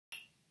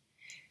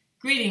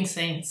Greetings,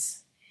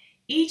 Saints.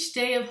 Each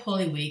day of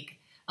Holy Week,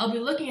 I'll be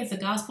looking at the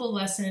gospel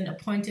lesson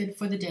appointed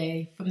for the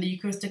day from the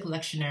Eucharistic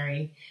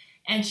lectionary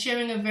and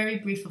sharing a very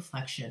brief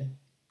reflection.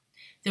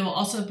 There will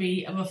also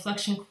be a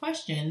reflection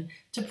question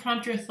to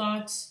prompt your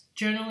thoughts,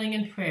 journaling,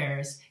 and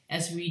prayers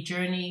as we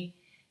journey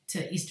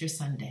to Easter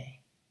Sunday.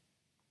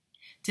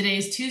 Today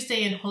is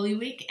Tuesday in Holy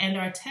Week, and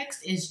our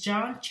text is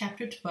John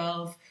chapter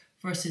 12,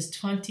 verses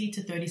 20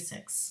 to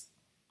 36.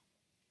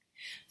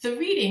 The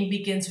reading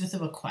begins with a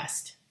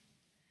request.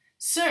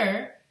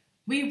 Sir,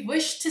 we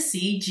wish to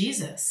see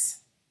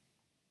Jesus.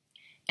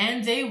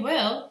 And they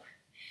will,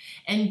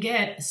 and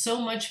get so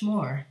much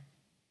more.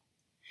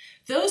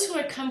 Those who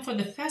had come for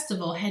the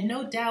festival had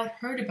no doubt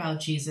heard about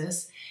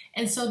Jesus,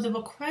 and so the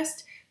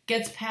request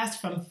gets passed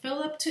from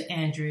Philip to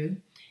Andrew,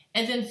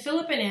 and then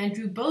Philip and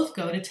Andrew both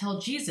go to tell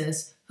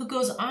Jesus, who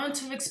goes on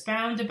to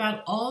expound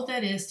about all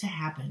that is to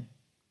happen.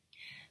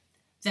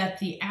 That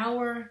the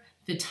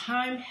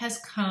time has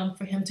come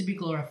for him to be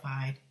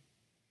glorified,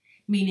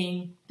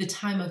 meaning the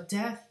time of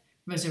death,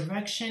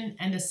 resurrection,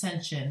 and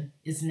ascension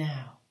is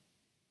now.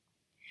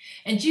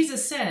 And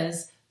Jesus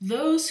says,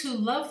 those who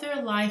love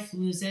their life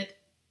lose it,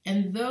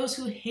 and those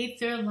who hate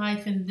their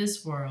life in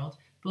this world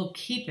will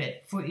keep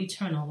it for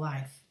eternal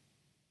life.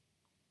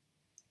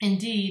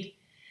 Indeed,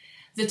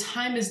 the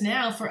time is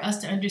now for us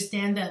to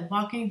understand that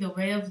walking the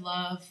way of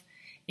love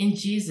in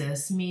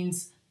Jesus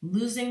means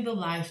losing the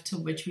life to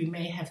which we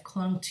may have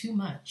clung too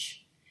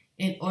much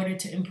in order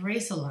to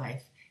embrace a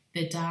life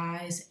that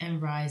dies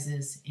and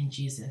rises in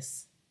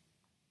Jesus.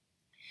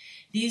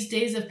 These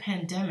days of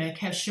pandemic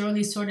have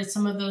surely sorted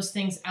some of those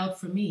things out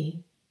for me.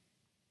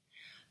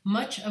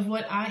 Much of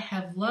what I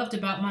have loved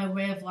about my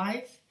way of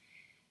life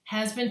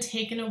has been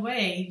taken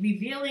away,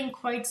 revealing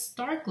quite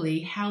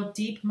starkly how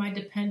deep my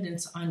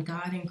dependence on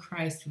God in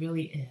Christ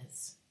really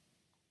is.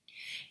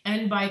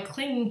 And by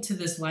clinging to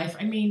this life,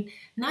 I mean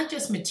not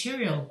just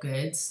material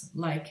goods,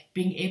 like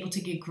being able to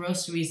get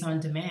groceries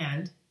on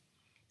demand.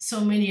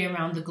 So many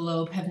around the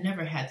globe have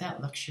never had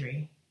that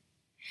luxury.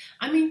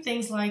 I mean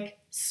things like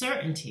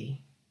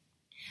certainty,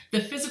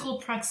 the physical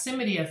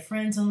proximity of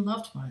friends and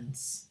loved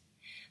ones,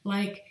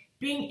 like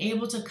being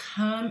able to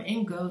come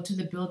and go to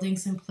the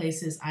buildings and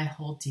places I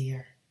hold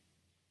dear.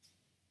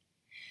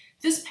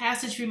 This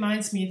passage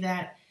reminds me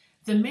that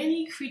the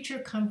many creature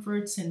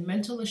comforts and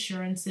mental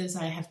assurances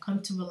I have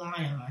come to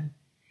rely on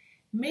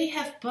may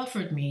have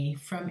buffered me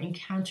from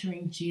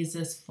encountering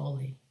Jesus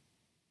fully.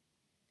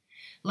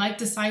 Like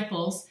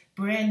disciples,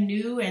 brand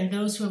new and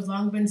those who have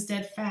long been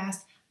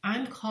steadfast,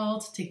 I'm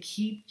called to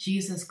keep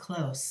Jesus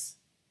close,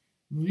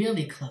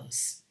 really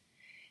close,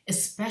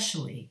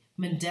 especially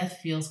when death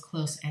feels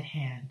close at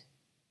hand.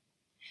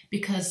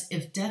 Because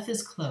if death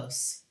is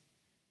close,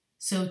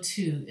 so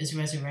too is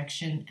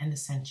resurrection and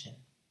ascension.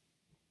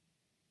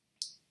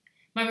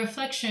 My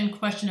reflection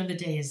question of the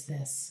day is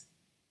this.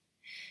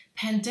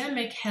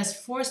 Pandemic has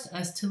forced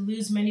us to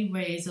lose many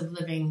ways of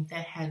living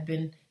that had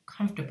been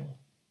comfortable.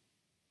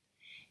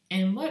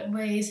 In what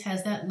ways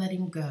has that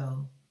letting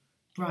go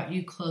brought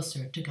you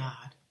closer to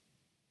God?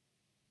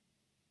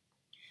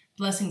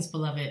 Blessings,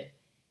 beloved.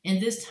 In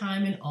this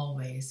time and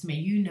always, may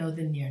you know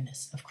the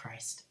nearness of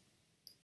Christ.